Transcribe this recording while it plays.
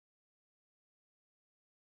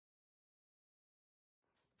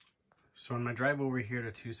So on my drive over here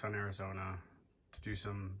to Tucson, Arizona to do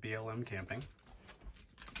some BLM camping,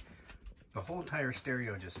 the whole entire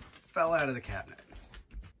stereo just fell out of the cabinet.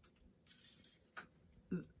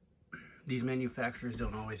 These manufacturers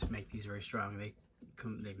don't always make these very strong. They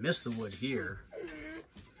miss the wood here,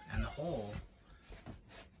 and the hole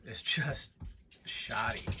is just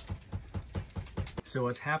shoddy. So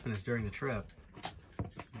what's happened is during the trip,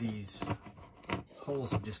 these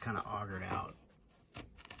holes have just kind of augered out.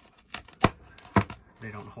 They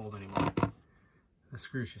don't hold anymore. The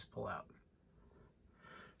screws just pull out.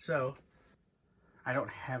 So I don't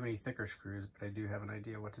have any thicker screws, but I do have an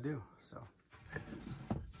idea what to do. So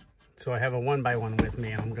I have a 1x1 with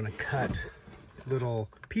me, and I'm gonna cut little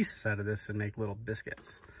pieces out of this and make little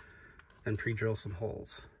biscuits, then pre-drill some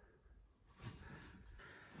holes.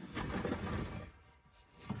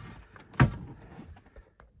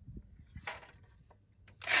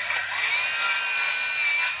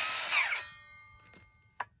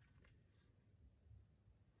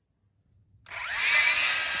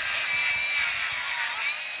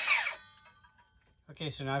 Okay,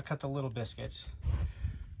 so now I've cut the little biscuits.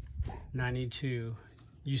 Now I need to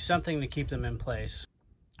use something to keep them in place.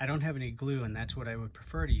 I don't have any glue, and that's what I would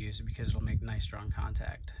prefer to use because it'll make nice strong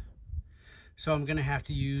contact. So I'm gonna have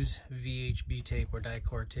to use VHB tape or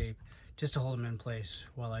Dicor tape just to hold them in place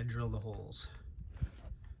while I drill the holes.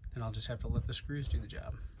 Then I'll just have to let the screws do the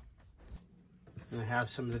job. And I have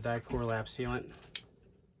some of the Dicor lap sealant.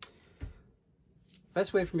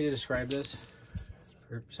 Best way for me to describe this,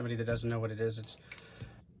 for somebody that doesn't know what it is,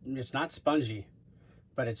 it's not spongy,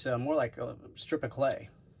 but it's more like a strip of clay.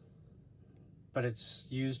 But it's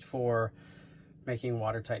used for making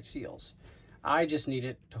watertight seals. I just need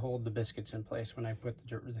it to hold the biscuits in place when I put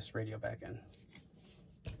this radio back in.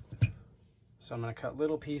 So I'm gonna cut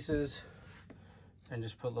little pieces and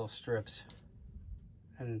just put little strips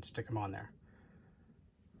and stick them on there.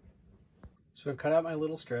 So I've cut out my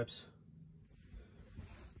little strips,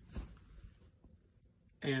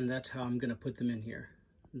 and that's how I'm gonna put them in here.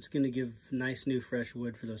 It's gonna give nice new fresh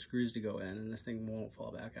wood for those screws to go in, and this thing won't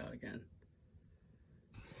fall back out again.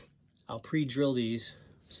 I'll pre-drill these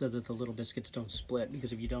so that the little biscuits don't split,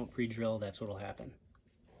 because if you don't pre-drill, that's what'll happen.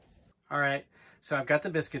 All right, so I've got the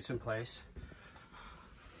biscuits in place.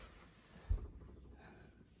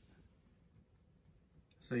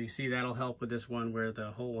 So you see that'll help with this one where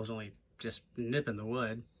the hole was only just nipping the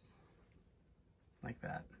wood, like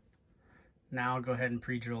that. Now I'll go ahead and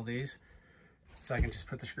pre-drill these so I can just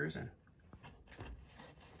put the screws in.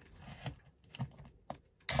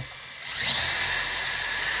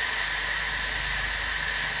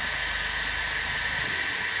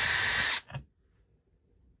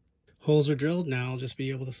 Holes are drilled. Now I'll just be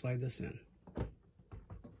able to slide this in.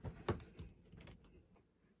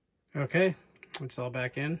 Okay, it's all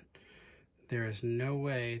back in. There is no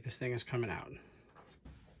way this thing is coming out.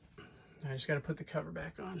 I just got to put the cover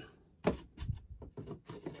back on.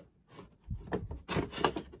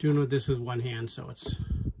 Doing this with one hand, so it's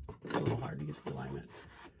a little hard to get the alignment.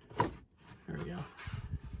 There we go.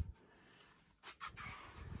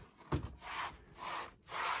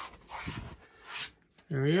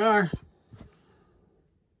 There we are.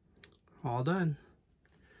 All done.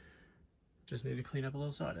 Just need to clean up a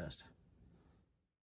little sawdust.